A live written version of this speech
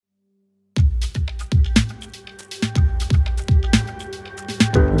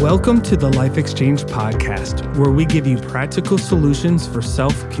Welcome to the Life Exchange Podcast, where we give you practical solutions for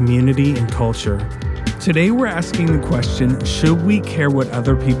self, community, and culture. Today we're asking the question, should we care what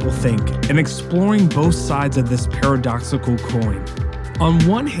other people think, and exploring both sides of this paradoxical coin. On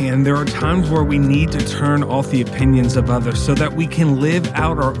one hand, there are times where we need to turn off the opinions of others so that we can live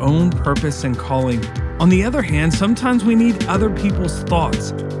out our own purpose and calling. On the other hand, sometimes we need other people's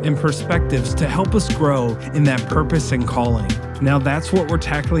thoughts and perspectives to help us grow in that purpose and calling. Now that's what we're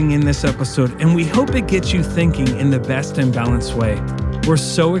tackling in this episode, and we hope it gets you thinking in the best and balanced way. We're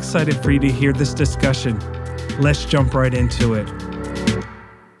so excited for you to hear this discussion. Let's jump right into it.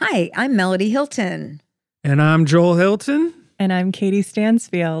 Hi, I'm Melody Hilton. And I'm Joel Hilton. And I'm Katie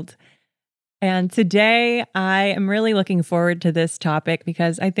Stansfield. And today I am really looking forward to this topic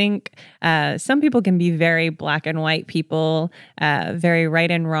because I think some people can be very black and white people, very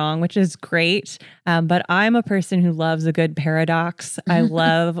right and wrong, which is great. But I'm a person who loves a good paradox. I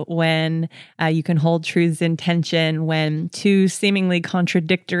love when you can hold truths in tension, when two seemingly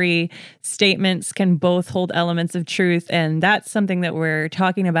contradictory statements can both hold elements of truth. And that's something that we're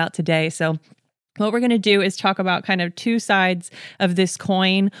talking about today. So what we're going to do is talk about kind of two sides of this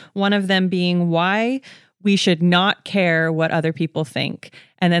coin, one of them being why we should not care what other people think.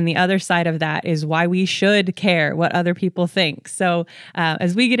 And then the other side of that is why we should care what other people think. So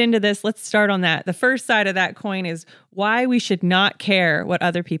as we get into this, let's start on that. The first side of that coin is why we should not care what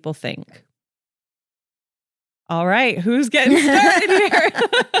other people think. All right, who's getting started here?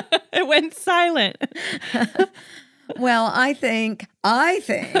 It went silent. Well, I think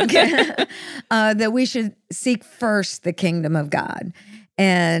that we should seek first the kingdom of God,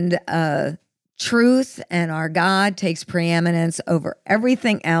 and truth and our God takes preeminence over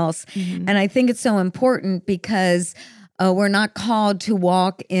everything else. Mm-hmm. And I think it's so important because we're not called to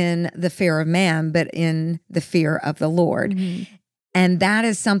walk in the fear of man, but in the fear of the Lord. Mm-hmm. And that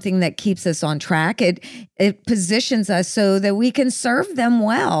is something that keeps us on track. It positions us so that we can serve them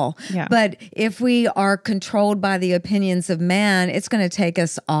well. Yeah. But if we are controlled by the opinions of man, it's going to take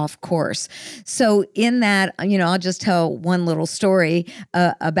us off course. So in that, I'll just tell one little story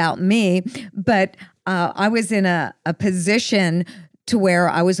about me. But I was in a position to where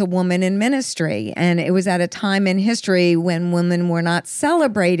I was a woman in ministry. And it was at a time in history when women were not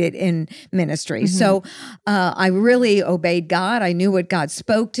celebrated in ministry. Mm-hmm. So I really obeyed God. I knew what God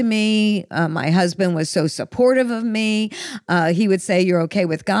spoke to me. My husband was so supportive of me. He would say, "You're okay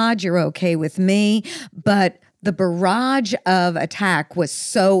with God, you're okay with me." But the barrage of attack was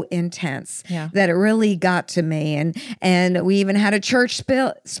so intense that it really got to me. And we even had a church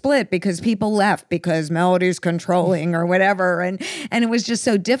split because people left because Melody's controlling or whatever. And it was just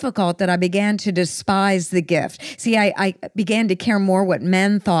so difficult that I began to despise the gift. See, I began to care more what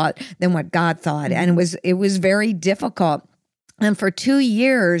men thought than what God thought. Mm-hmm. And it was very difficult. And for 2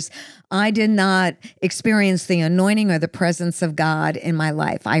 years, I did not experience the anointing or the presence of God in my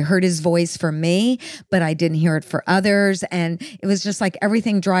life. I heard his voice for me, but I didn't hear it for others. And it was just like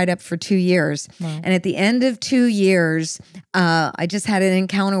everything dried up for 2 years. Wow. And at the end of 2 years, I just had an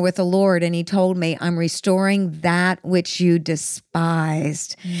encounter with the Lord, and he told me, "I'm restoring that which you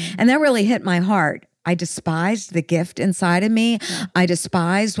despised." Mm. And that really hit my heart. I despised the gift inside of me. Yeah. I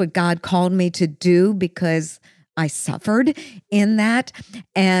despised what God called me to do because I suffered in that.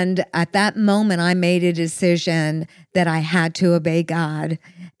 And at that moment, I made a decision that I had to obey God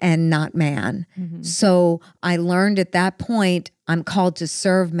and not man. Mm-hmm. So I learned at that point, I'm called to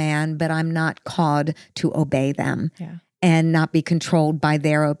serve man, but I'm not called to obey them and not be controlled by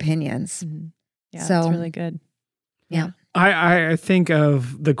their opinions. Mm-hmm. Yeah, so, that's really good. Yeah. I think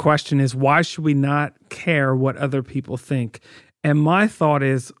of the question is, why should we not care what other people think? And my thought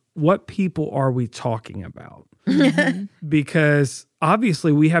is, what people are we talking about? Mm-hmm. Because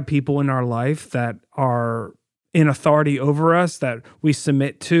obviously we have people in our life that are in authority over us that we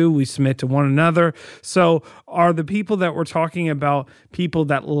submit to one another. So are the people that we're talking about people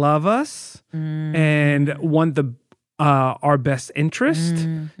that love us and want our best interest?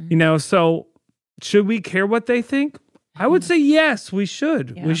 Mm-hmm. So should we care what they think? I would say yes, we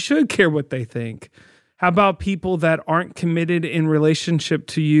should. Yeah. We should care what they think. How about people that aren't committed in relationship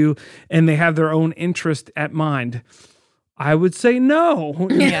to you and they have their own interest at mind? I would say no,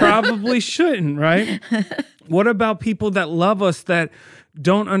 you probably shouldn't, right? What about people that love us that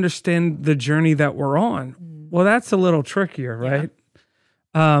don't understand the journey that we're on? Well, that's a little trickier, right?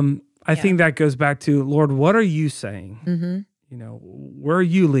 Yeah. I think that goes back to, Lord, what are you saying? Mm-hmm. Where are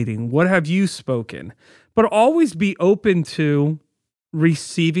you leading? What have you spoken? But always be open to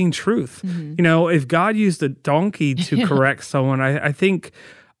receiving truth. Mm-hmm. If God used a donkey to correct someone, I think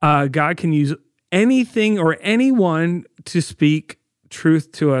God can use anything or anyone to speak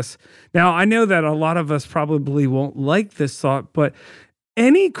truth to us. Now, I know that a lot of us probably won't like this thought, but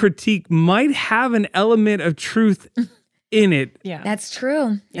any critique might have an element of truth in it. Yeah. That's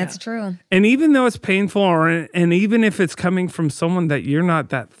true. That's true. And even though it's painful, and even if it's coming from someone that you're not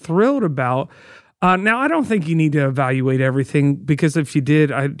that thrilled about, now I don't think you need to evaluate everything, because if you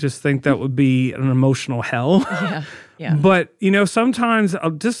did, I just think that would be an emotional hell. Yeah. But, sometimes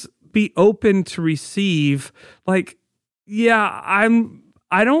I'll just be open to receive, like,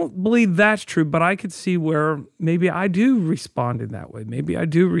 I don't believe that's true, but I could see where maybe I do respond in that way. Maybe I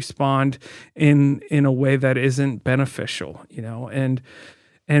do respond in a way that isn't beneficial, and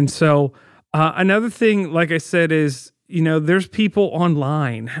so another thing, like I said, is, there's people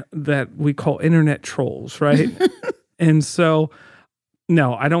online that we call internet trolls, right? And so,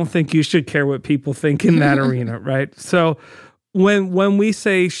 no, I don't think you should care what people think in that arena, right? So when we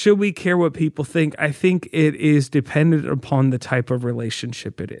say, should we care what people think, I think it is dependent upon the type of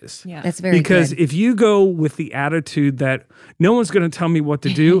relationship it is. Yeah. That's very Because good. if you go with the attitude that no one's going to tell me what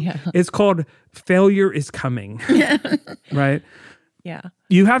to do, it's called failure is coming, right? Yeah.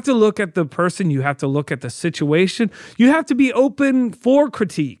 You have to look at the person. You have to look at the situation. You have to be open for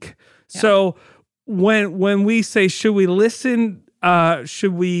critique. Yeah. So when we say, should we listen,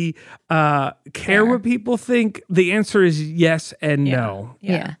 should we care what people think? The answer is yes and no.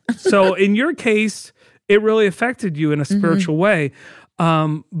 Yeah. So in your case, it really affected you in a spiritual way.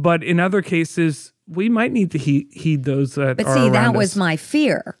 But in other cases, we might need to heed those that But are see, around that us. was my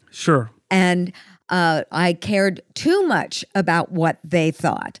fear. Sure. And I cared too much about what they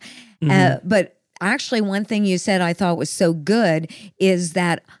thought. But actually, one thing you said I thought was so good is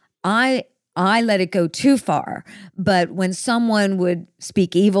that I let it go too far. But when someone would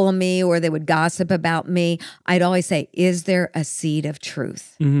speak evil of me or they would gossip about me, I'd always say, is there a seed of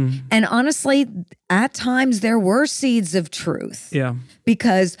truth? And honestly, at times there were seeds of truth. Yeah.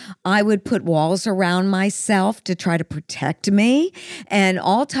 Because I would put walls around myself to try to protect me, and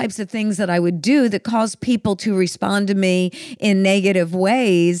all types of things that I would do that caused people to respond to me in negative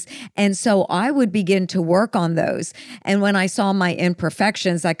ways. And so I would begin to work on those. And when I saw my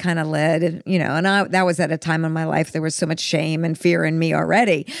imperfections, I kind of led, and that was at a time in my life there was so much shame and fear in me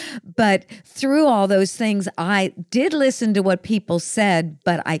already. But through all those things, I did listen to what people said,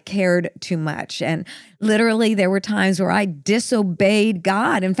 but I cared too much. And literally, there were times where I disobeyed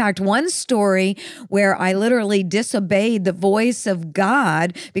God. In fact, one story where I literally disobeyed the voice of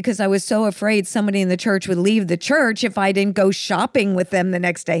God because I was so afraid somebody in the church would leave the church if I didn't go shopping with them the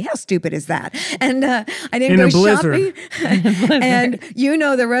next day. How stupid is that? And I didn't go shopping. And you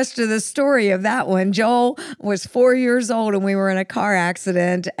know the rest of the story of that one. Joel was 4 years old and we were in a car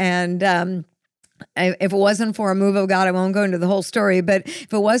accident, and if it wasn't for a move of God, I won't go into the whole story, but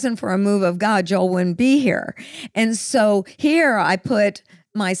if it wasn't for a move of God, Joel wouldn't be here. And so here I put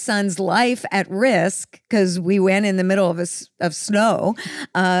my son's life at risk because we went in the middle of snow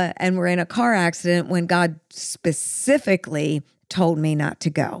and we're in a car accident when God specifically told me not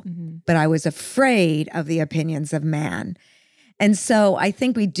to go. But I was afraid of the opinions of man. And so I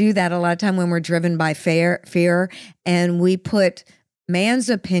think we do that a lot of time when we're driven by fear, and we put man's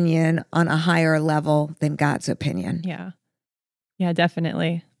opinion on a higher level than God's opinion. Yeah,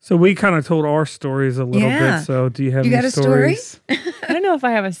 definitely. So we kind of told our stories a little bit. So do you have any got a stories? I don't know if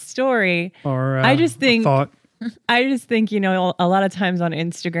I have a story. Or I just think, a thought? A lot of times on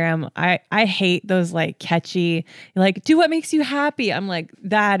Instagram, I hate those like catchy, like, do what makes you happy. I'm like,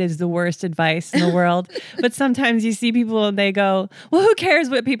 that is the worst advice in the world. But sometimes you see people and they go, well, who cares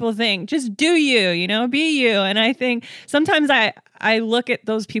what people think? Just do you, be you. And I think sometimes I look at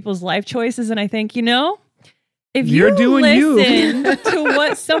those people's life choices and I think, if You're doing listen to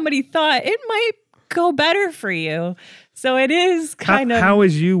what somebody thought, it might go better for you. So it is kind of... How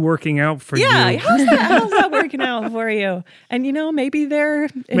is you working out for you? Yeah, how's that working out for you? And, maybe they're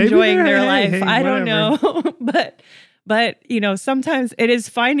enjoying their life. Hey, I don't whatever. know. But, sometimes it is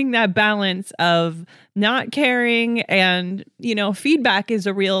finding that balance of not caring and, feedback is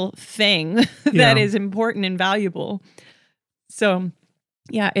a real thing that is important and valuable. So,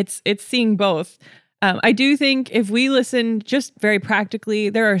 yeah, it's seeing both. I do think if we listen just very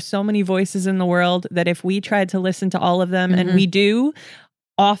practically, there are so many voices in the world that if we tried to listen to all of them, and we do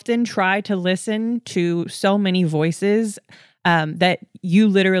often try to listen to so many voices, that you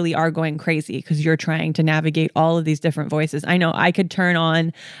literally are going crazy because you're trying to navigate all of these different voices. I know I could turn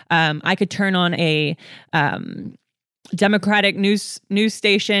on a Democratic news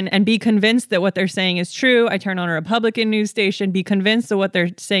station and be convinced that what they're saying is true. I turn on a Republican news station, be convinced that what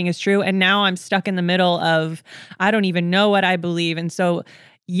they're saying is true. And now I'm stuck in the middle of, I don't even know what I believe. And so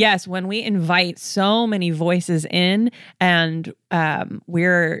yes, when we invite so many voices in and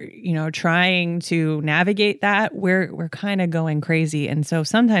we're, trying to navigate that, we're kind of going crazy. And so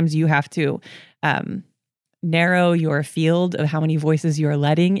sometimes you have to narrow your field of how many voices you're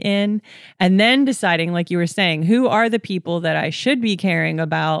letting in, and then deciding, like you were saying, who are the people that I should be caring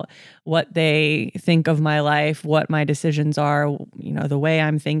about what they think of my life, what my decisions are, the way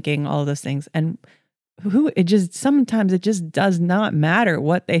I'm thinking, all of those things. And sometimes it just does not matter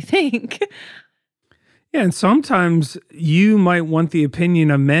what they think. Yeah, and sometimes you might want the opinion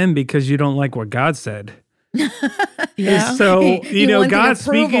of men because you don't like what God said. Yeah. So, want God's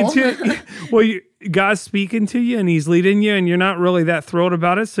speaking God's speaking to you and he's leading you and you're not really that thrilled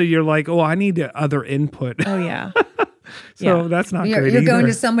about it. So you're like, I need other input. Oh, yeah. So that's not You're great going either.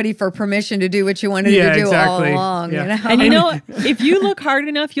 to somebody for permission to do what you wanted to do exactly. all along. Yeah. And if you look hard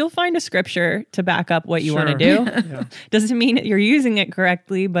enough, you'll find a scripture to back up what you want to do. Yeah. Doesn't mean that you're using it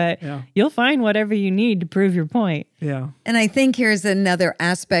correctly, but you'll find whatever you need to prove your point. Yeah. And I think here's another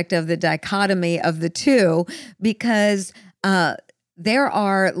aspect of the dichotomy of the two, because there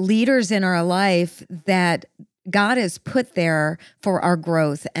are leaders in our life that God has put there for our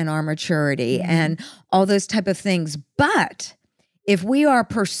growth and our maturity and all those type of things. But if we are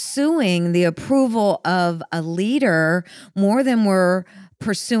pursuing the approval of a leader more than we're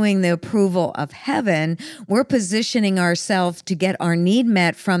pursuing the approval of heaven, we're positioning ourselves to get our need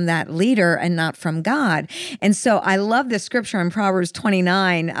met from that leader and not from God. And so I love the scripture in Proverbs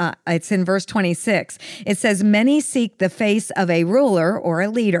 29. It's in verse 26. It says, many seek the face of a ruler or a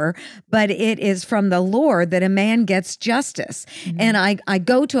leader, but it is from the Lord that a man gets justice. And I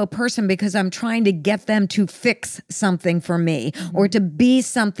go to a person because I'm trying to get them to fix something for me or to be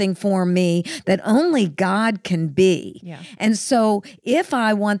something for me that only God can be. Yeah. And so if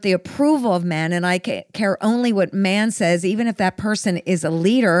I want the approval of man and I care only what man says, even if that person is a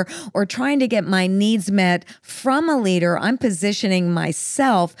leader or trying to get my needs met from a leader, I'm positioning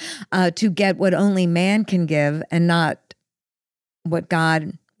myself to get what only man can give and not what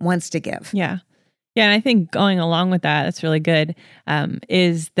God wants to give. Yeah. Yeah, and I think going along with that, that's really good,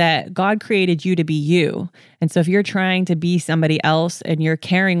 is that God created you to be you. And so if you're trying to be somebody else and you're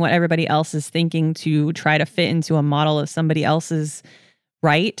caring what everybody else is thinking to try to fit into a model of somebody else's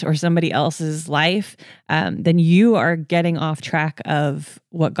right or somebody else's life, then you are getting off track of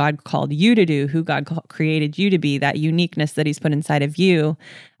what God called you to do, who God created you to be, that uniqueness that he's put inside of you.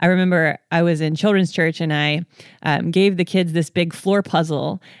 I remember I was in children's church and I gave the kids this big floor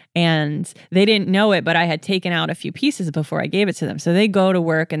puzzle and they didn't know it, but I had taken out a few pieces before I gave it to them. So they go to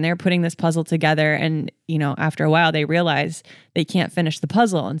work and they're putting this puzzle together and, after a while they realize they can't finish the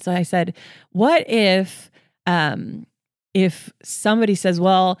puzzle. And so I said, what if somebody says,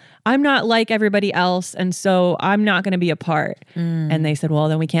 well, I'm not like everybody else, and so I'm not going to be a part. And they said, well,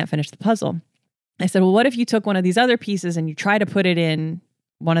 then we can't finish the puzzle. I said, well, what if you took one of these other pieces and you try to put it in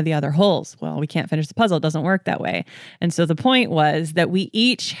one of the other holes? Well, we can't finish the puzzle. It doesn't work that way. And so the point was that we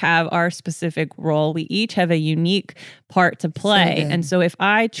each have our specific role. We each have a unique part to play. And so if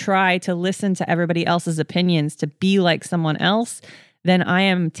I try to listen to everybody else's opinions to be like someone else, then I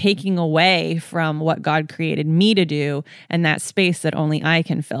am taking away from what God created me to do and that space that only I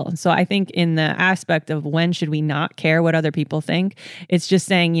can fill. And so I think in the aspect of when should we not care what other people think, it's just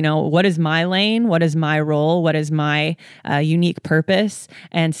saying, what is my lane? What is my role? What is my unique purpose?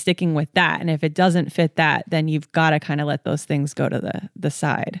 And sticking with that. And if it doesn't fit that, then you've got to kind of let those things go to the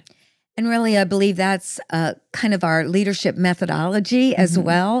side. And really, I believe that's kind of our leadership methodology as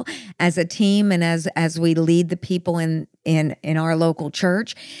well as a team and as we lead the people in our local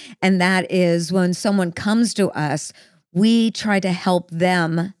church. And that is when someone comes to us, we try to help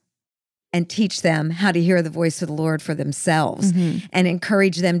them and teach them how to hear the voice of the Lord for themselves and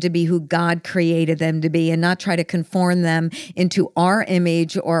encourage them to be who God created them to be and not try to conform them into our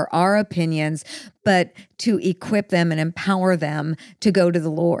image or our opinions, but to equip them and empower them to go to the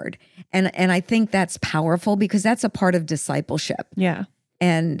Lord. And I think that's powerful because that's a part of discipleship. Yeah.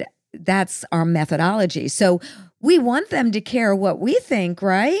 And that's our methodology. So we want them to care what we think,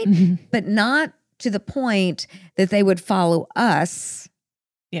 right? But not to the point that they would follow us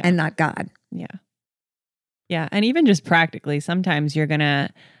and not God. Yeah. Yeah. And even just practically, sometimes you're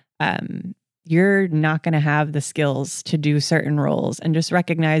not going to have the skills to do certain roles, and just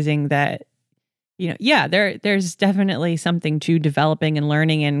recognizing that, there's definitely something to developing and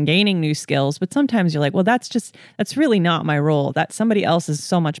learning and gaining new skills. But sometimes you're like, well, that's really not my role. That somebody else is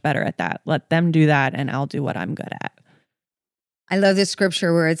so much better at that. Let them do that and I'll do what I'm good at. I love this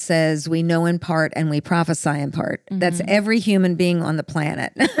scripture where it says, we know in part and we prophesy in part. That's every human being on the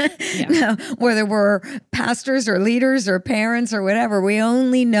planet. Now, whether we're pastors or leaders or parents or whatever, we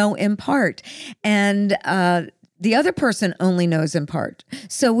only know in part. And the other person only knows in part.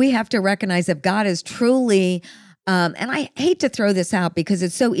 So we have to recognize if God is truly and I hate to throw this out because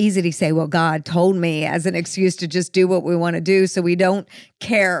it's so easy to say, well, God told me as an excuse to just do what we want to do so we don't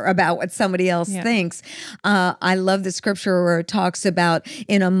care about what somebody else thinks. I love the scripture where it talks about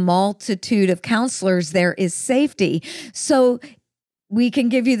in a multitude of counselors, there is safety. So we can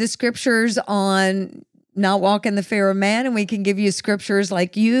give you the scriptures on not walk in the fear of man, and we can give you scriptures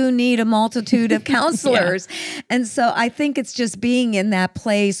like you need a multitude of counselors. And so I think it's just being in that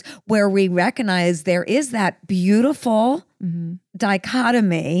place where we recognize there is that beautiful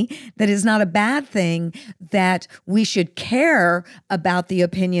dichotomy that is not a bad thing, that we should care about the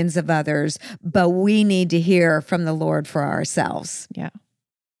opinions of others, but we need to hear from the Lord for ourselves. Yeah,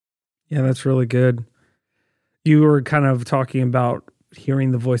 that's really good. You were kind of talking about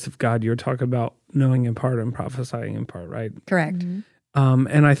hearing the voice of God. You're talking about knowing in part and prophesying in part, right? Correct.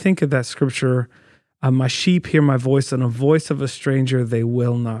 And I think of that scripture, my sheep hear my voice, and a voice of a stranger they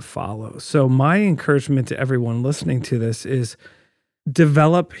will not follow. So my encouragement to everyone listening to this is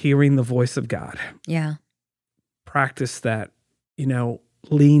develop hearing the voice of God. Yeah. Practice that,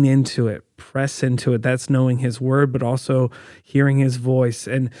 lean into it, press into it. That's knowing his word, but also hearing his voice.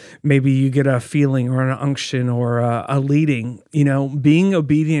 And maybe you get a feeling or an unction or a leading, being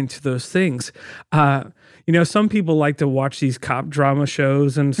obedient to those things. Some people like to watch these cop drama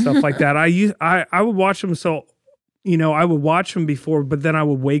shows and stuff like that. I would watch them. So, I would watch them before, but then I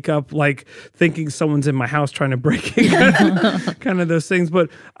would wake up like thinking someone's in my house trying to break in, kind of those things. But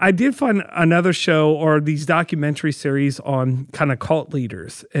I did find another show or these documentary series on kind of cult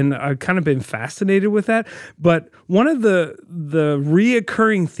leaders, and I've kind of been fascinated with that. But one of the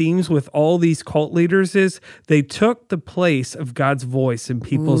reoccurring themes with all these cult leaders is they took the place of God's voice in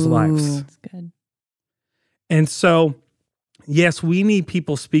people's lives. That's good. And so, yes, we need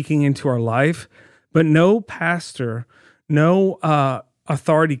people speaking into our life, but no pastor, no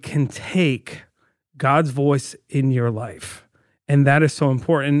authority can take God's voice in your life. And that is so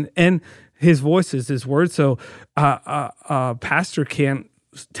important. And his voice is his word. So a pastor can't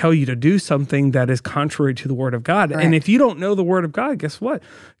tell you to do something that is contrary to the word of God. Correct. And if you don't know the word of God, guess what?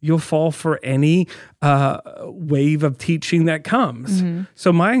 You'll fall for any wave of teaching that comes.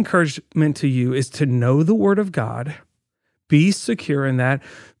 So my encouragement to you is to know the word of God, be secure in that,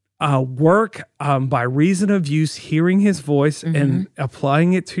 work by reason of use, hearing his voice and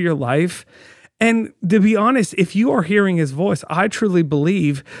applying it to your life. And to be honest, if you are hearing his voice, I truly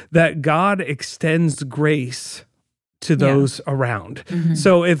believe that God extends grace to those around.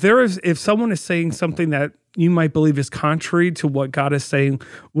 So if someone is saying something that you might believe is contrary to what God is saying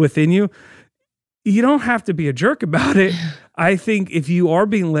within you, you don't have to be a jerk about it. I think if you are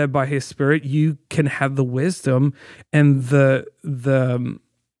being led by his spirit, you can have the wisdom and the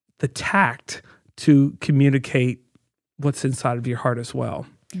tact to communicate what's inside of your heart as well.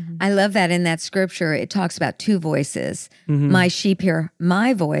 I love that in that scripture, it talks about two voices. My sheep hear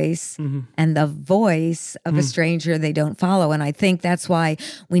my voice and the voice of a stranger they don't follow. And I think that's why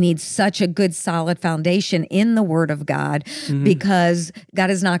we need such a good, solid foundation in the word of God, because God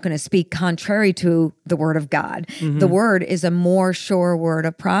is not going to speak contrary to the word of God. The word is a more sure word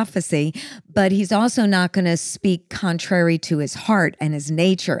of prophecy, but he's also not going to speak contrary to his heart and his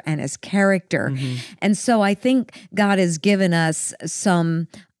nature and his character. And so I think God has given us some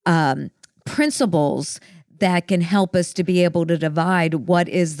principles that can help us to be able to divide what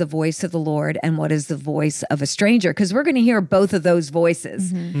is the voice of the Lord and what is the voice of a stranger, because we're going to hear both of those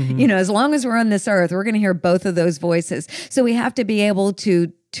voices. As long as we're on this earth, we're going to hear both of those voices. So we have to be able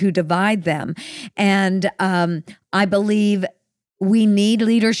to divide them. And I believe we need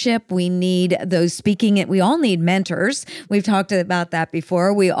leadership. We need those speaking it. We all need mentors. We've talked about that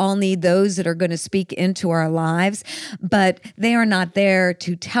before. We all need those that are going to speak into our lives, but they are not there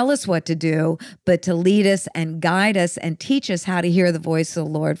to tell us what to do, but to lead us and guide us and teach us how to hear the voice of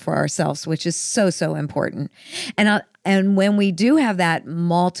the Lord for ourselves, which is so, so important. And when we do have that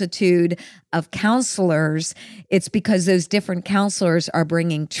multitude of counselors, it's because those different counselors are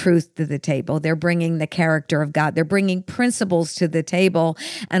bringing truth to the table. They're bringing the character of God. They're bringing principles to the table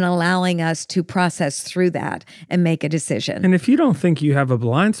and allowing us to process through that and make a decision. And if you don't think you have a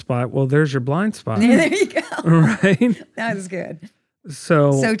blind spot, well, there's your blind spot. There you go. Right? That is good.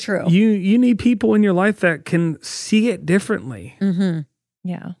 So true. You need people in your life that can see it differently.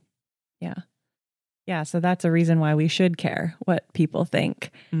 Yeah, so that's a reason why we should care what people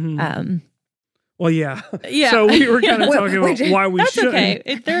think. Well, Well, yeah. Yeah. So we were kind of talking about why we That's shouldn't.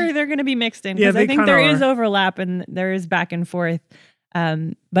 okay. They're going to be mixed in because Yeah, I think there is are. overlap and there is back and forth.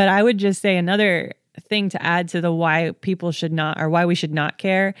 But I would just say another thing to add to the why people should not or why we should not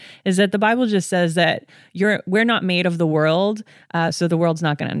care is that the Bible just says that we're not made of the world, so the world's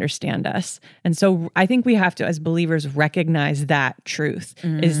not going to understand us. And so I think we have to, as believers, recognize that truth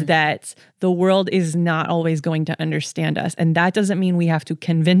is that the world is not always going to understand us. And that doesn't mean we have to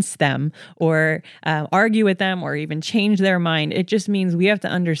convince them or argue with them or even change their mind. It just means we have to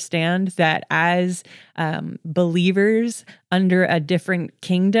understand that as believers under a different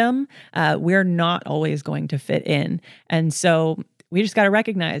kingdom, we're not always going to fit in. And so we just got to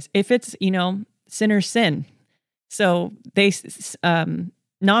recognize if it's, sinners sin. So they,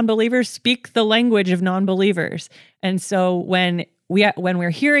 non-believers speak the language of non-believers. And so when we're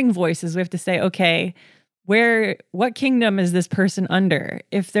hearing voices, we have to say, okay, what kingdom is this person under?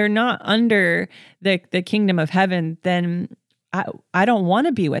 If they're not under the kingdom of heaven, then I don't want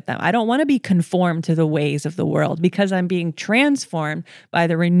to be with them. I don't want to be conformed to the ways of the world because I'm being transformed by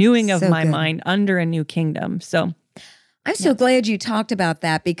the renewing of my mind under a new kingdom. So I'm so glad you talked about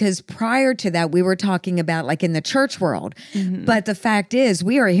that because prior to that, we were talking about like in the church world. But the fact is,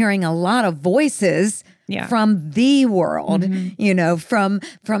 we are hearing a lot of voices from the world,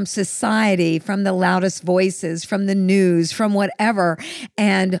 from society, from the loudest voices, from the news, from whatever.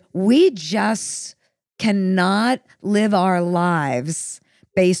 And we just cannot live our lives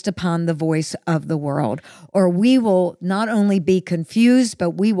based upon the voice of the world, or we will not only be confused,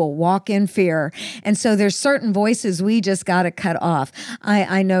 but we will walk in fear. And so there's certain voices we just got to cut off.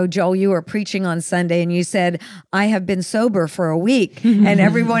 I know, Joel, you were preaching on Sunday and you said, I have been sober for a week. And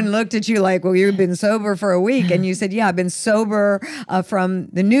everyone looked at you like, well, you've been sober for a week. And you said, yeah, I've been sober from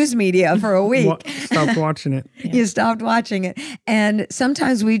the news media for a week. Stopped watching it. You stopped watching it. And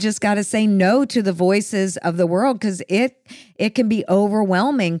sometimes we just got to say no to the voices of the world because it can be overwhelming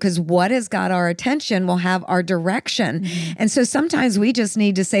because what has got our attention will have our direction. And so sometimes we just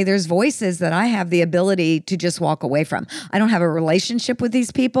need to say there's voices that I have the ability to just walk away from. I don't have a relationship with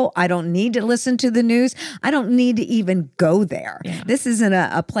these people. I don't need to listen to the news. I don't need to even go there. Yeah. This isn't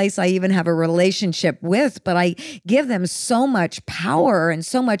a place I even have a relationship with, but I give them so much power and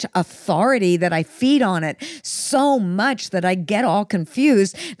so much authority that I feed on it so much that I get all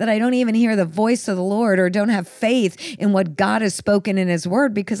confused that I don't even hear the voice of the Lord or don't have faith in what God has spoken in his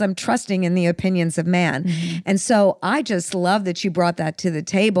word because I'm trusting in the opinions of man. And so I just love that you brought that to the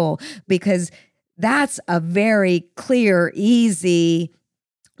table because that's a very clear, easy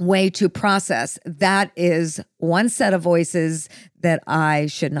way to process. That is one set of voices that I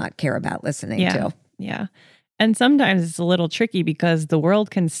should not care about listening to. Yeah. And sometimes it's a little tricky because the world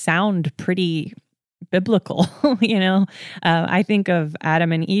can sound pretty biblical, I think of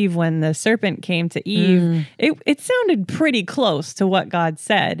Adam and Eve when the serpent came to Eve. It sounded pretty close to what God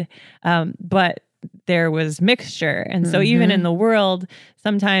said, but there was mixture. And so even in the world,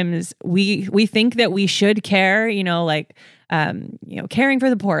 sometimes we think that we should care, caring for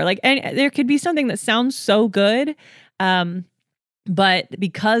the poor, and there could be something that sounds so good. But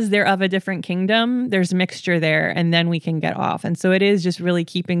because they're of a different kingdom, there's mixture there, and then we can get off. And so it is just really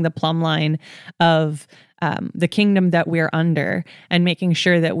keeping the plumb line of the kingdom that we're under and making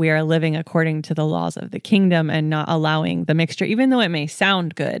sure that we are living according to the laws of the kingdom and not allowing the mixture, even though it may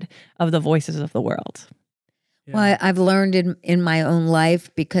sound good, of the voices of the world. Yeah. Well, I've learned in my own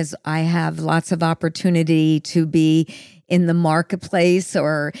life because I have lots of opportunity to be in the marketplace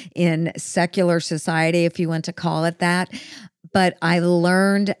or in secular society, if you want to call it that. But I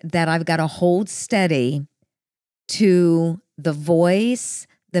learned that I've got to hold steady to the voice,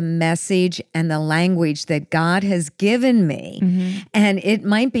 the message, and the language that God has given me. And it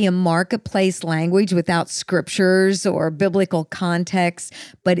might be a marketplace language without scriptures or biblical context,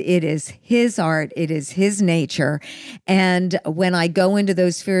 but it is his art, it is his nature. And when I go into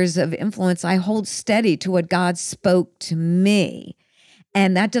those spheres of influence, I hold steady to what God spoke to me.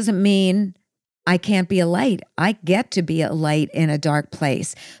 And that doesn't mean I can't be a light. I get to be a light in a dark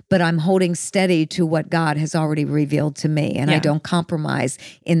place, but I'm holding steady to what God has already revealed to me, and I don't compromise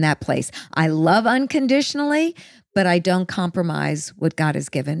in that place. I love unconditionally, but I don't compromise what God has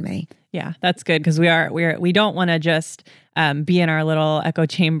given me. Yeah, that's good because we don't want to just be in our little echo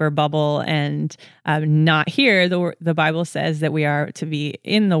chamber bubble and not hear. The Bible says that we are to be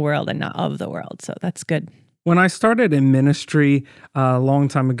in the world and not of the world. So that's good. When I started in ministry a long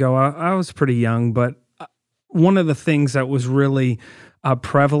time ago, I was pretty young, but one of the things that was really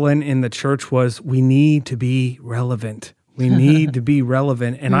prevalent in the church was we need to be relevant. We need to be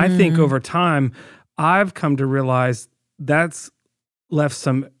relevant. And I think over time, I've come to realize that's left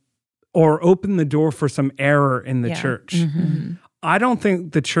some or open the door for some error in the Yeah. church. Mhm. I don't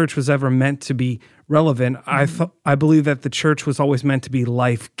think the church was ever meant to be relevant. I believe that the church was always meant to be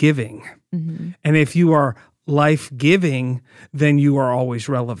life-giving. Mhm. And if you are life-giving, then you are always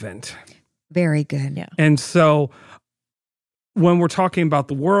relevant. Very good. Yeah. And so when we're talking about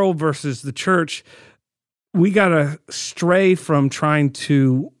the world versus the church, we got to stray from trying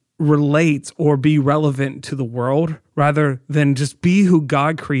to relate or be relevant to the world rather than just be who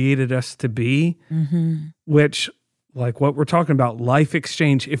God created us to be, which, like what we're talking about, life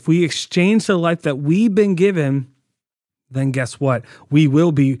exchange. If we exchange the life that we've been given, then guess what? We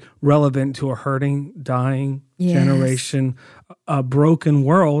will be relevant to a hurting, dying Yes. generation, a broken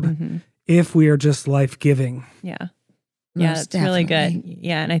world, if we are just life-giving. Yeah. Yeah, Most it's really good. definitely.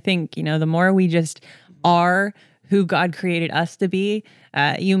 Yeah. And I think, the more we just are who God created us to be,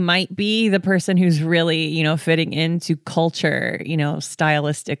 you might be the person who's really, fitting into culture,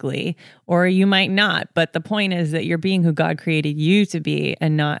 stylistically, or you might not. But the point is that you're being who God created you to be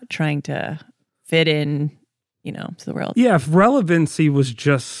and not trying to fit in, to the world. Yeah, if relevancy was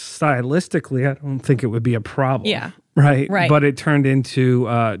just stylistically, I don't think it would be a problem. Yeah. Right. Right. But it turned into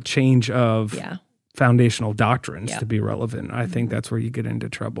a change of Yeah. foundational doctrines Yeah. to be relevant. I think that's where you get into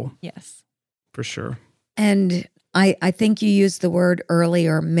trouble Yes. for sure. And I think you used the word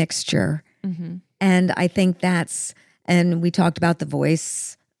earlier, mixture. Mm-hmm. And I think and we talked about the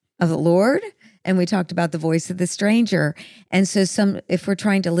voice of the Lord and we talked about the voice of the stranger. And so if we're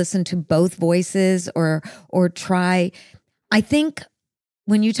trying to listen to both voices or try, I think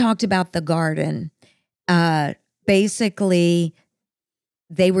when you talked about the garden, basically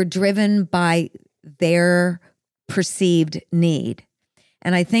they were driven by their perceived need.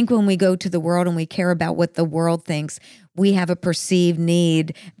 And I think when we go to the world and we care about what the world thinks, we have a perceived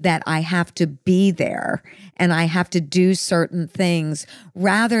need that I have to be there and I have to do certain things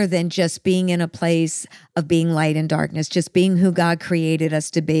rather than just being in a place of being light and darkness, just being who God created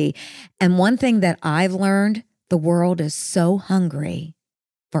us to be. And one thing that I've learned, the world is so hungry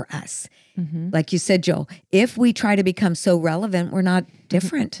for us. Mm-hmm. Like you said, Joel, if we try to become so relevant, we're not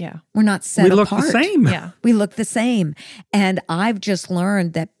different. Yeah. We're not set We look apart. the same. Yeah. We look the same. And I've just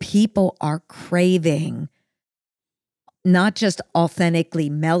learned that people are craving not just authentically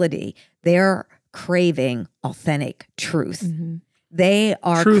melody, they're craving authentic truth. Mm-hmm. They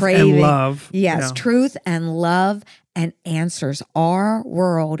are Truth craving and love. Yes, Yeah. truth and love and answers. Our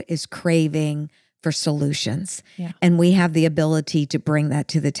world is craving for solutions. Yeah. And we have the ability to bring that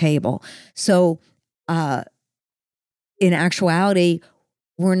to the table. So in actuality,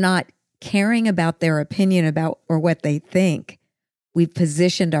 we're not caring about their opinion about or what they think. We've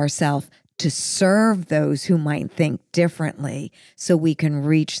positioned ourselves to serve those who might think differently so we can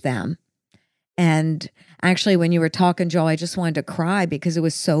reach them. And actually, when you were talking, Joel, I just wanted to cry because it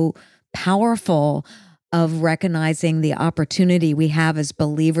was so powerful of recognizing the opportunity we have as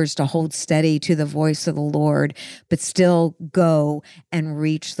believers to hold steady to the voice of the Lord, but still go and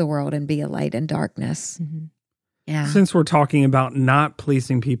reach the world and be a light in darkness. Mm-hmm. Yeah. Since we're talking about not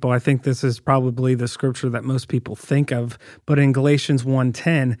pleasing people, I think this is probably the scripture that most people think of. But in Galatians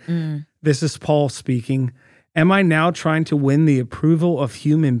 1:10, this is Paul speaking. Am I now trying to win the approval of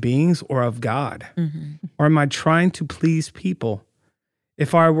human beings or of God? Or am I trying to please people?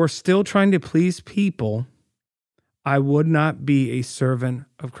 If I were still trying to please people, I would not be a servant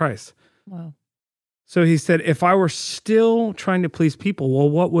of Christ. Wow. So he said, if I were still trying to please people, well,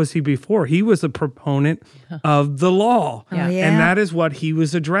 what was he before? He was a proponent of the law. Yeah. Oh, yeah. And that is what he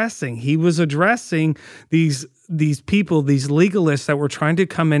was addressing. He was addressing these people, these legalists that were trying to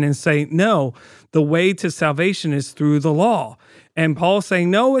come in and say, no, the way to salvation is through the law. And Paul's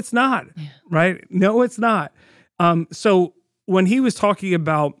saying, no, it's not, right? No, it's not. So when he was talking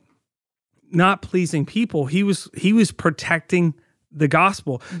about not pleasing people, he was protecting the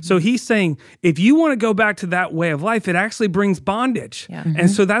gospel. So he's saying, if you want to go back to that way of life, it actually brings bondage. Yeah.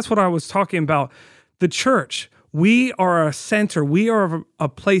 And so that's what I was talking about. The church, we are a center. We are a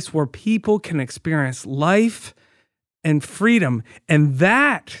place where people can experience life and freedom. And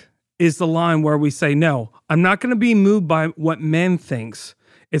that is the line where we say, no, I'm not going to be moved by what men thinks.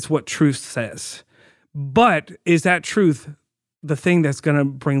 It's what truth says. But is that truth the thing that's going to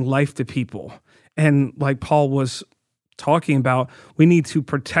bring life to people? And like Paul was talking about, we need to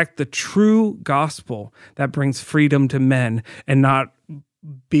protect the true gospel that brings freedom to men and not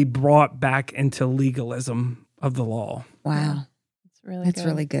be brought back into legalism of the law. Wow. It's really That's good.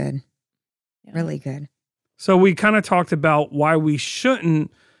 really good. Yeah. Really good. So we kind of talked about why we shouldn't,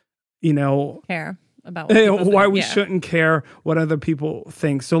 Care. about what people why think. we Yeah. shouldn't care what other people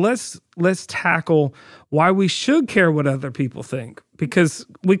think. So let's tackle why we should care what other people think, because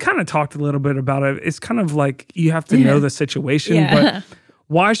we kind of talked a little bit about it. It's kind of like you have to know the situation, Yeah. but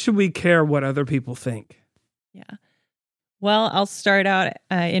why should we care what other people think? Yeah. Well, I'll start out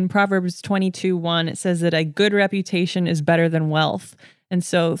in Proverbs 22:1. It says that a good reputation is better than wealth. And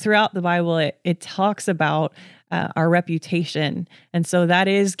so throughout the Bible, it talks about our reputation. And so that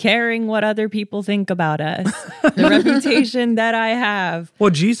is caring what other people think about us, the reputation that I have. Well,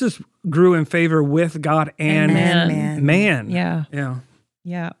 Jesus grew in favor with God and man. Yeah. Yeah.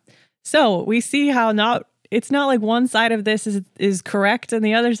 Yeah. So we see how it's not like one side of this is correct and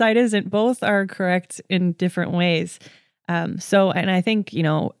the other side isn't. Both are correct in different ways. And I think,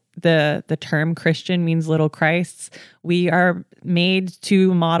 the term Christian means little Christs. We are made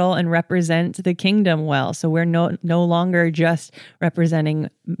to model and represent the kingdom well. So we're no longer just representing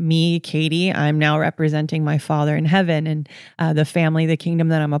me, Katie. I'm now representing my Father in heaven and the family, the kingdom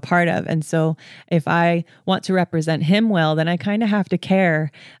that I'm a part of. And so if I want to represent him well, then I kind of have to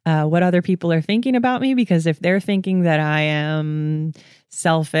care what other people are thinking about me, because if they're thinking that I am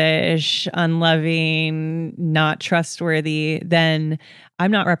selfish, unloving, not trustworthy, then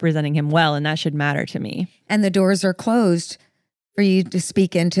I'm not representing him well, and that should matter to me. And the doors are closed for you to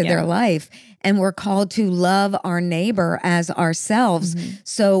speak into their life. And we're called to love our neighbor as ourselves.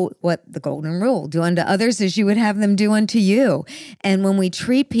 So what the golden rule, do unto others as you would have them do unto you. And when we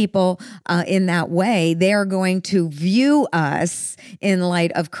treat people in that way, they are going to view us in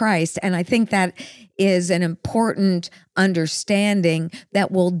light of Christ. And I think that is an important understanding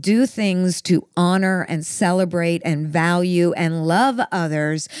that will do things to honor and celebrate and value and love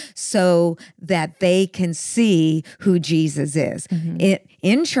others so that they can see who Jesus is.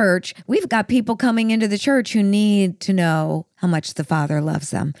 In church, we've got people coming into the church who need to know how much the Father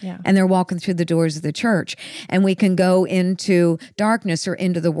loves them. Yeah. And they're walking through the doors of the church. And we can go into darkness or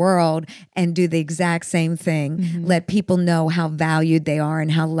into the world and do the exact same thing. Let people know how valued they are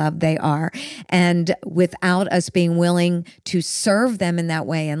and how loved they are. And without us being willing to serve them in that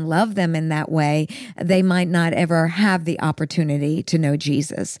way and love them in that way, they might not ever have the opportunity to know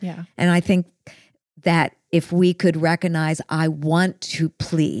Jesus. Yeah. And I think that if we could recognize, I want to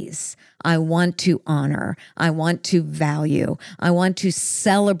please, I want to honor, I want to value, I want to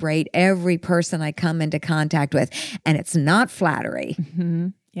celebrate every person I come into contact with. And it's not flattery.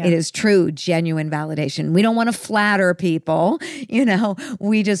 Yeah. It is true, genuine validation. We don't want to flatter people.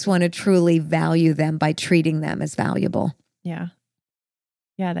 We just want to truly value them by treating them as valuable. Yeah.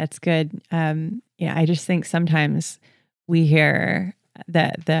 Yeah, that's good. I just think sometimes we hear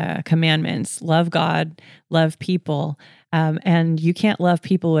that the commandments, love God, love people, and you can't love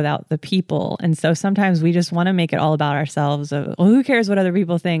people without the people. And so sometimes we just want to make it all about ourselves. Well, who cares what other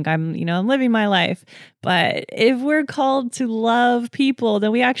people think? I'm living my life. But if we're called to love people,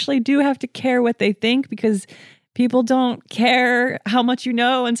 then we actually do have to care what they think, because people don't care how much you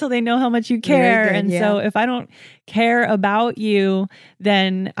know until they know how much you care. Very good, and yeah. so if I don't care about you,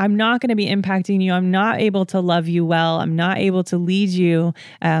 then I'm not going to be impacting you. I'm not able to love you well. I'm not able to lead you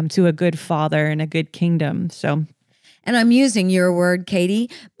to a good Father and a good kingdom. So, And I'm using your word, Katie,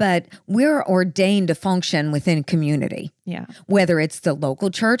 but we're ordained to function within community. yeah. Whether it's the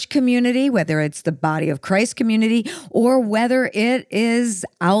local church community, whether it's the body of Christ community, or whether it is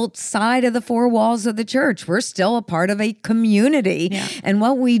outside of the four walls of the church, we're still a part of a community. Yeah. And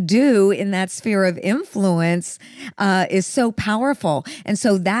what we do in that sphere of influence is so powerful. And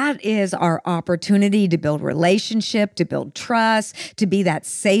so that is our opportunity to build relationship, to build trust, to be that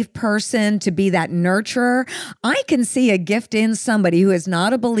safe person, to be that nurturer. I can see a gift in somebody who is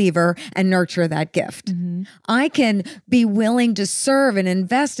not a believer and nurture that gift. I can be willing to serve and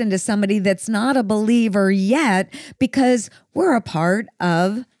invest into somebody that's not a believer yet, because we're a part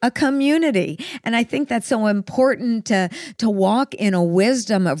of a community. And I think that's so important to walk in a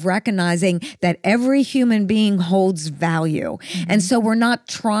wisdom of recognizing that every human being holds value. And so we're not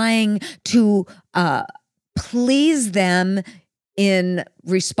trying to please them in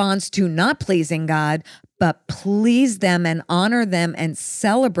response to not pleasing God, but please them and honor them and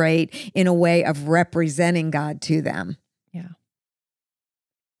celebrate in a way of representing God to them.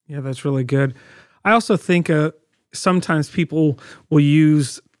 Yeah, that's really good. I also think sometimes people will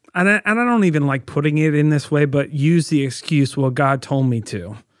use, and I don't even like putting it in this way, but use the excuse, well, God told me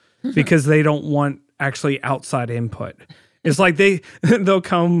to, because they don't want actually outside input. It's like they'll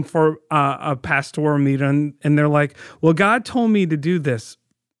come for a pastoral meeting and they're like, well, God told me to do this.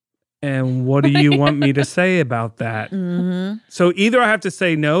 And what do you want me to say about that? So either I have to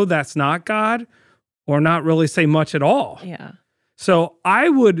say, no, that's not God, or not really say much at all. Yeah. So I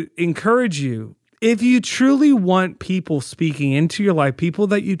would encourage you, if you truly want people speaking into your life, people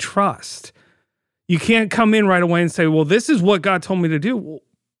that you trust, you can't come in right away and say, well, this is what God told me to do.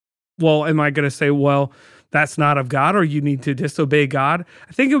 Well, am I going to say, well, that's not of God, or you need to disobey God?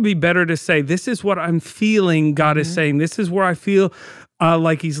 I think it would be better to say, this is what I'm feeling God is saying. This is where I feel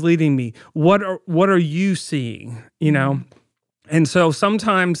like he's leading me. What are you seeing? You know? And so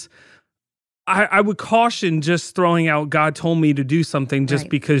sometimes I would caution just throwing out, God told me to do something just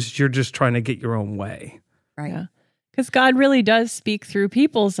because you're just trying to get your own way. Right. Yeah. Because God really does speak through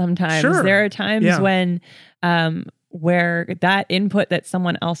people sometimes. Sure. There are times when where that input that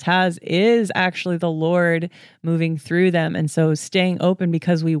someone else has is actually the Lord moving through them. And so staying open,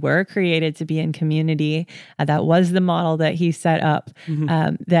 because we were created to be in community, that was the model that he set up,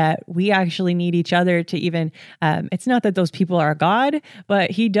 that we actually need each other to even, it's not that those people are God,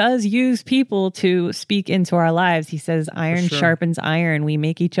 but he does use people to speak into our lives. He says, iron sharpens iron. We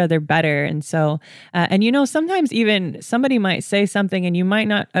make each other better. And so, and you know, sometimes even somebody might say something and you might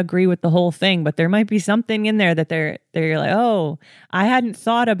not agree with the whole thing, but there might be something in there that they're like, oh, I hadn't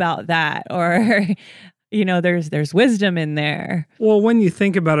thought about that. Or, you know, there's wisdom in there. Well, when you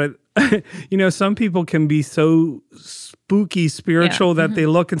think about it, you know, some people can be so spooky spiritual that they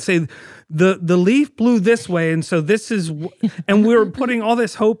look and say, the leaf blew this way. And so this is, and we're putting all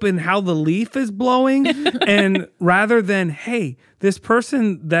this hope in how the leaf is blowing. And rather than, hey, this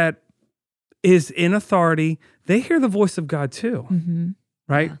person that is in authority, they hear the voice of God too.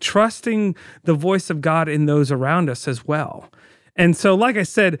 Right? Yeah. Trusting the voice of God in those around us as well. And so, like I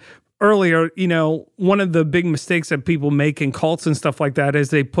said earlier, you know, one of the big mistakes that people make in cults and stuff like that is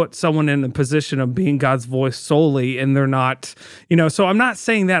they put someone in a position of being God's voice solely, and they're not, you know, so I'm not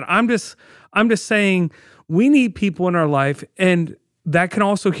saying that. I'm just saying we need people in our life, and that can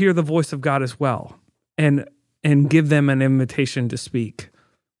also hear the voice of God as well, and give them an invitation to speak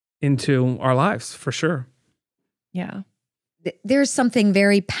into our lives, for sure. Yeah. There's something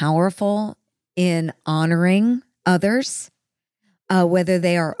very powerful in honoring others, whether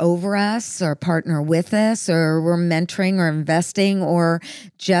they are over us or partner with us, or we're mentoring or investing or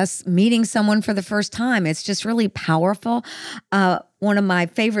just meeting someone for the first time. It's just really powerful. One of my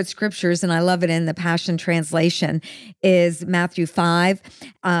favorite scriptures, and I love it in the Passion Translation, is Matthew 5,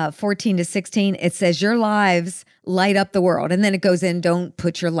 14 to 16. It says, your lives light up the world. And then it goes in, don't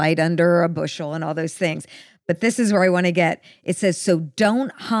put your light under a bushel and all those things. But this is where I want to get. It says, so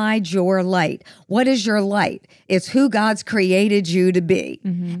don't hide your light. What is your light? It's who God's created you to be.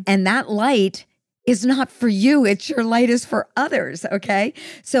 And that light is not for you. It's your light is for others, okay?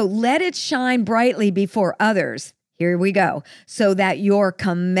 So let it shine brightly before others. Here we go. So that your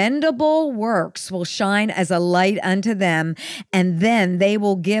commendable works will shine as a light unto them, and then they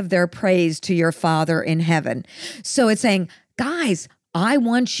will give their praise to your Father in heaven. So it's saying, guys, I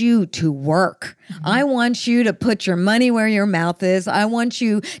want you to work. I want you to put your money where your mouth is. I want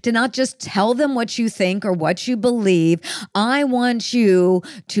you to not just tell them what you think or what you believe. I want you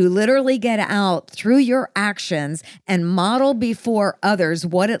to literally get out through your actions and model before others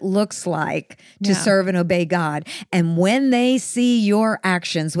what it looks like to serve and obey God. And when they see your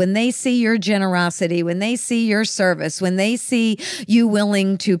actions, when they see your generosity, when they see your service, when they see you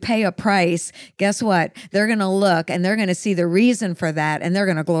willing to pay a price, guess what? They're going to look and they're going to see the reason for that, and they're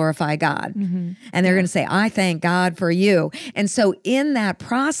going to glorify God. And they're going to say, I thank God for you. And so in that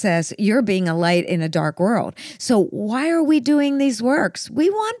process, you're being a light in a dark world. So why are we doing these works? We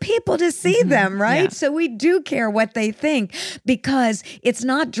want people to see them, right? Yeah. So we do care what they think, because it's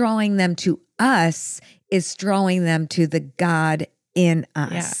not drawing them to us, it's drawing them to the God in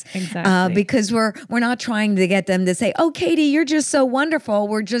us. Yeah, exactly. Because we're not trying to get them to say, oh, Katie, you're just so wonderful.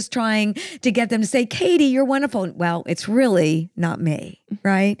 We're just trying to get them to say, Katie, you're wonderful. Well, it's really not me,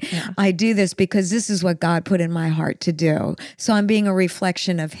 right? Yeah. I do this because this is what God put in my heart to do. So I'm being a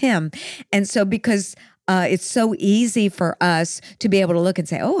reflection of him. And so because it's so easy for us to be able to look and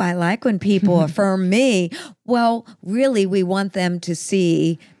say, oh, I like when people affirm me. Well, really, we want them to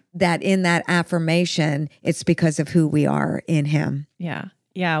see that in that affirmation, it's because of who we are in him. Yeah.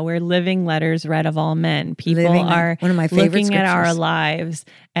 Yeah. We're living letters read of all men. People are one of my favorite looking at our scriptures. lives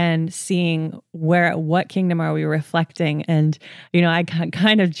and seeing what kingdom are we reflecting. And, you know, I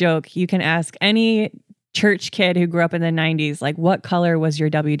kind of joke, you can ask any church kid who grew up in the 90s, like, what color was your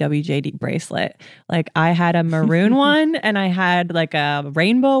WWJD bracelet? Like, I had a maroon one and I had like a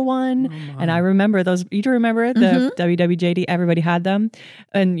rainbow one. And I remember those. You do remember the WWJD? Everybody had them.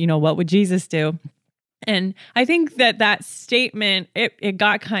 And, you know, what would Jesus do? And I think that statement, it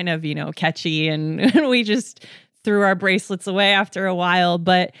got kind of, you know, catchy, and we just threw our bracelets away after a while.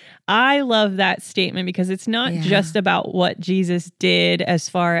 But I love that statement because it's not just about what Jesus did as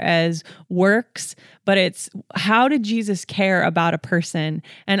far as works, but it's how did Jesus care about a person?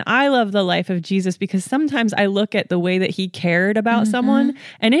 And I love the life of Jesus because sometimes I look at the way that he cared about someone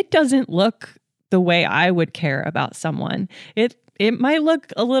and it doesn't look the way I would care about someone. It might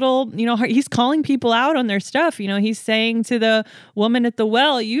look a little, he's calling people out on their stuff. He's saying to the woman at the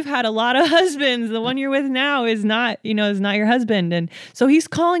well, you've had a lot of husbands. The one you're with now is not your husband. And so he's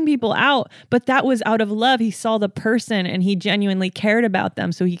calling people out, but that was out of love. He saw the person and he genuinely cared about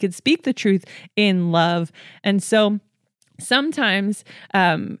them so he could speak the truth in love. And so sometimes,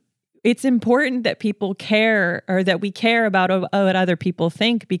 it's important that people care or that we care about what other people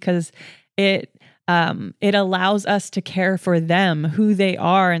think because it allows us to care for them, who they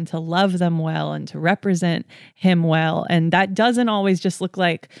are, and to love them well and to represent him well. And that doesn't always just look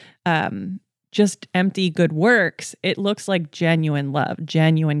like just empty good works. It looks like genuine love,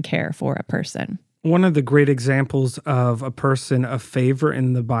 genuine care for a person. One of the great examples of a person of favor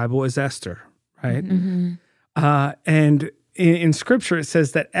in the Bible is Esther, right? And in Scripture, it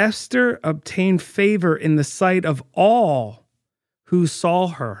says that Esther obtained favor in the sight of all who saw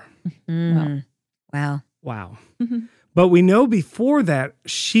her. Wow. But we know before that,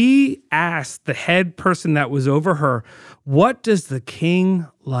 she asked the head person that was over her, what does the king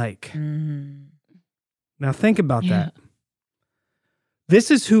like? Now think about that.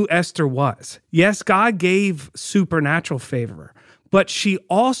 This is who Esther was. Yes, God gave supernatural favor, but she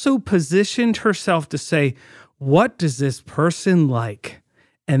also positioned herself to say, what does this person like?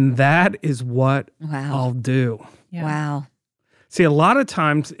 And that is what I'll do. Yeah. Wow. See, a lot of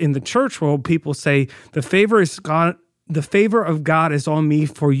times in the church world, people say the favor of God is on me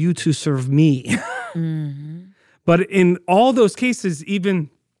for you to serve me. But in all those cases, even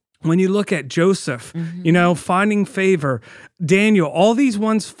when you look at Joseph, finding favor, Daniel, all these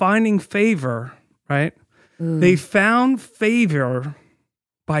ones finding favor, right? They found favor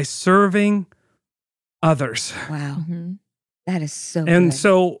by serving others. Wow. That is so And good.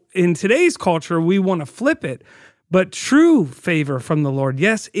 so in today's culture, we want to flip it. But true favor from the Lord,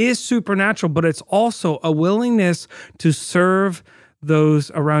 yes, is supernatural, but it's also a willingness to serve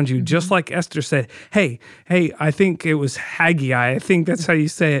those around you. Just like Esther said, hey, I think it was Haggai. I think that's how you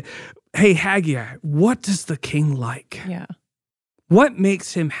say it. Hey, Haggai, what does the king like? Yeah. What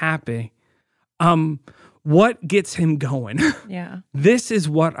makes him happy? What gets him going? Yeah. This is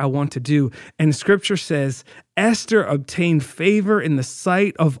what I want to do. And Scripture says, Esther obtained favor in the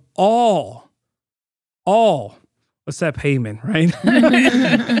sight of all. What's that, Haman, right?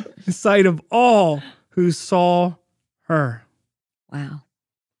 The sight of all who saw her. Wow.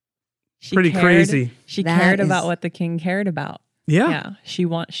 Pretty crazy. She cared about what the king cared about. Yeah. She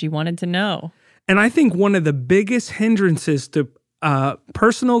wanted to know. And I think one of the biggest hindrances to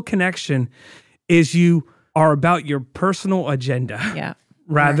personal connection is you are about your personal agenda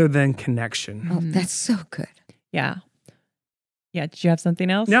rather than connection. Oh, that's so good. Yeah. Yeah. Did you have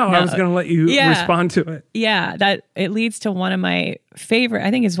something else? No, I was going to let you respond to it. Yeah. That it leads to one of my favorite,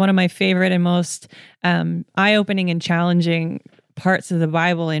 I think it's one of my favorite and most eye-opening and challenging parts of the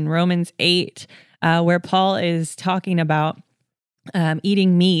Bible in Romans 8, where Paul is talking about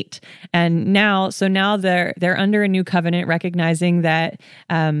eating meat. And now they're under a new covenant, recognizing that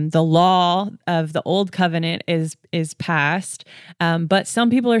the law of the old covenant is past. But some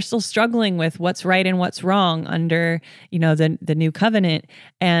people are still struggling with what's right and what's wrong under, the new covenant.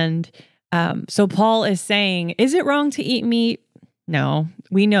 And so Paul is saying, is it wrong to eat meat? No,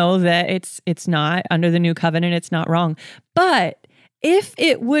 we know that it's not under the new covenant. It's not wrong. But if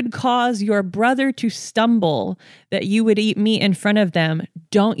it would cause your brother to stumble that you would eat meat in front of them,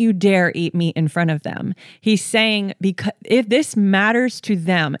 don't you dare eat meat in front of them. He's saying, because if this matters to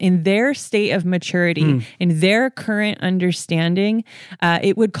them in their state of maturity, in their current understanding,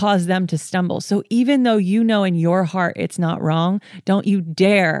 it would cause them to stumble. So even though you know in your heart it's not wrong, don't you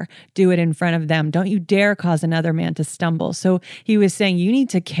dare do it in front of them. Don't you dare cause another man to stumble. So he was saying you need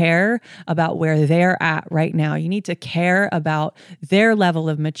to care about where they're at right now. You need to care about their level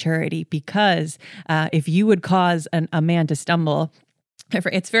of maturity, because if you would cause a man to stumble,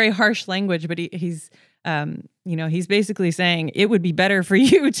 it's very harsh language, but he's basically saying it would be better for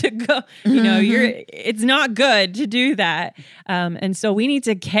you to go, it's not good to do that. And so we need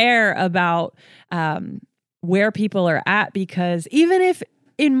to care about where people are at, because even if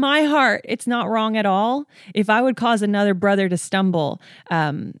in my heart it's not wrong at all, if I would cause another brother to stumble,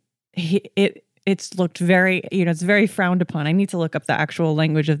 it's looked very, it's very frowned upon. I need to look up the actual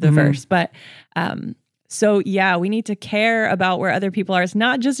language of the verse, but So yeah, we need to care about where other people are. It's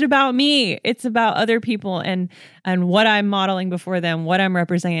not just about me. It's about other people and what I'm modeling before them, what I'm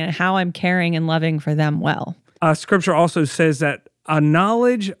representing, and how I'm caring and loving for them well. Scripture also says that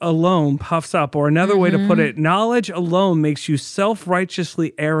knowledge alone puffs up, or another way to put it, knowledge alone makes you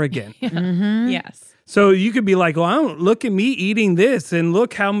self-righteously arrogant. Yes. So you could be like, well, look at me eating this and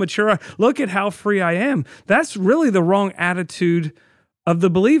look how mature, look at how free I am. That's really the wrong attitude of the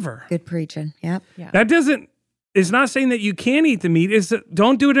believer. Good preaching. Yep. Yeah. It's not saying that you can't eat the meat. It's that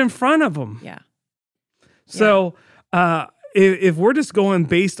don't do it in front of them. Yeah. So if we're just going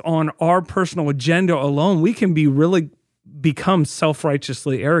based on our personal agenda alone, we can become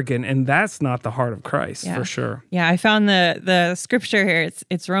self-righteously arrogant, and that's not the heart of Christ for sure. Yeah, I found the scripture here.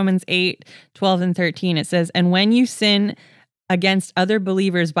 It's Romans 8:12 and 13. It says, "And when you sin against other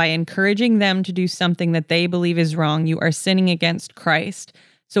believers by encouraging them to do something that they believe is wrong, you are sinning against Christ.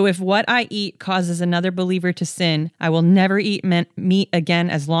 So if what I eat causes another believer to sin, I will never eat meat again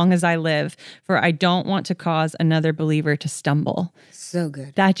as long as I live, for I don't want to cause another believer to stumble." So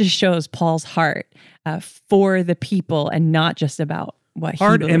good. That just shows Paul's heart for the people and not just about what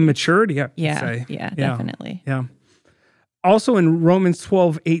Heart he and believes. maturity, I would say. Yeah, definitely. Yeah. Also in Romans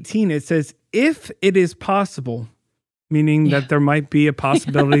 12:18, it says, if it is possible, meaning that there might be a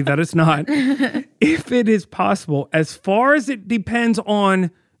possibility that it's not. If it is possible, as far as it depends on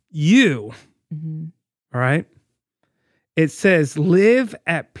you, all right, it says, live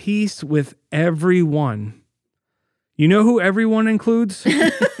at peace with everyone. You know who everyone includes?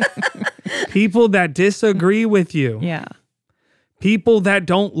 People that disagree with you. Yeah. People that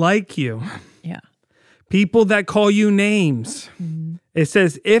don't like you. Yeah. People that call you names. It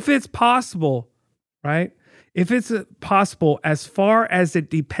says, if it's possible, right? If it's possible, as far as it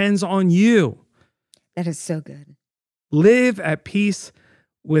depends on you. That is so good. Live at peace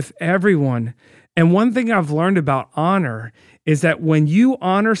with everyone. And one thing I've learned about honor is that when you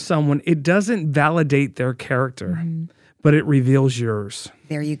honor someone, it doesn't validate their character, but it reveals yours.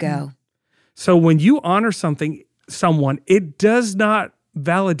 There you go. So when you honor someone, it does not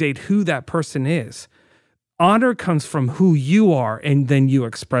validate who that person is. Honor comes from who you are, and then you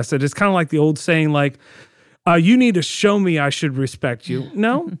express it. It's kind of like the old saying, like, you need to show me I should respect you.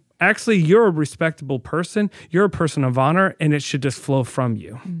 No, actually, you're a respectable person. You're a person of honor, and it should just flow from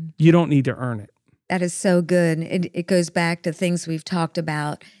you. You don't need to earn it. That is so good. It goes back to things we've talked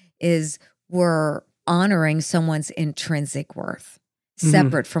about is we're honoring someone's intrinsic worth,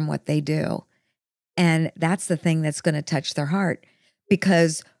 separate from what they do. And that's the thing that's going to touch their heart,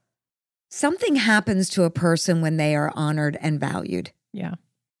 because something happens to a person when they are honored and valued. Yeah.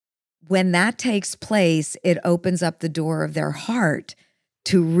 When that takes place, it opens up the door of their heart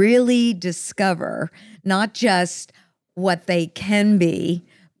to really discover not just what they can be,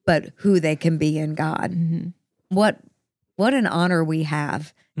 but who they can be in God. What an honor we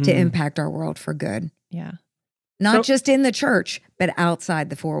have to impact our world for good. Yeah. Not just in the church, but outside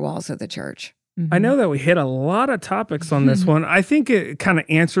the four walls of the church. I know that we hit a lot of topics on this one. I think it kind of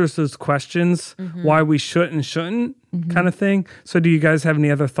answers those questions, why we should and shouldn't kind of thing. So do you guys have any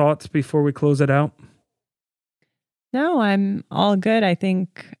other thoughts before we close it out? No, I'm all good. I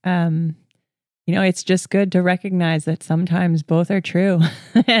think, it's just good to recognize that sometimes both are true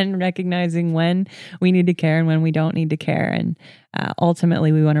and recognizing when we need to care and when we don't need to care. And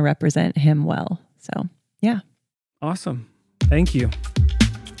ultimately, we want to represent him well. So, yeah. Awesome. Thank you.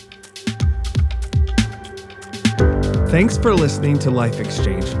 Thanks for listening to Life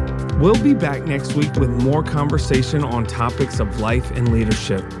Exchange. We'll be back next week with more conversation on topics of life and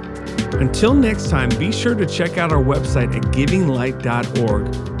leadership. Until next time, be sure to check out our website at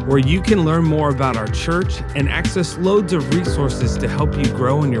givinglight.org, where you can learn more about our church and access loads of resources to help you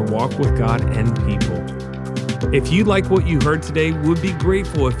grow in your walk with God and people. If you like what you heard today, we'd be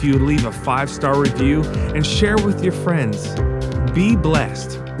grateful if you would leave a 5-star review and share with your friends. Be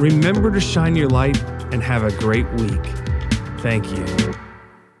blessed. Remember to shine your light and have a great week. Thank you.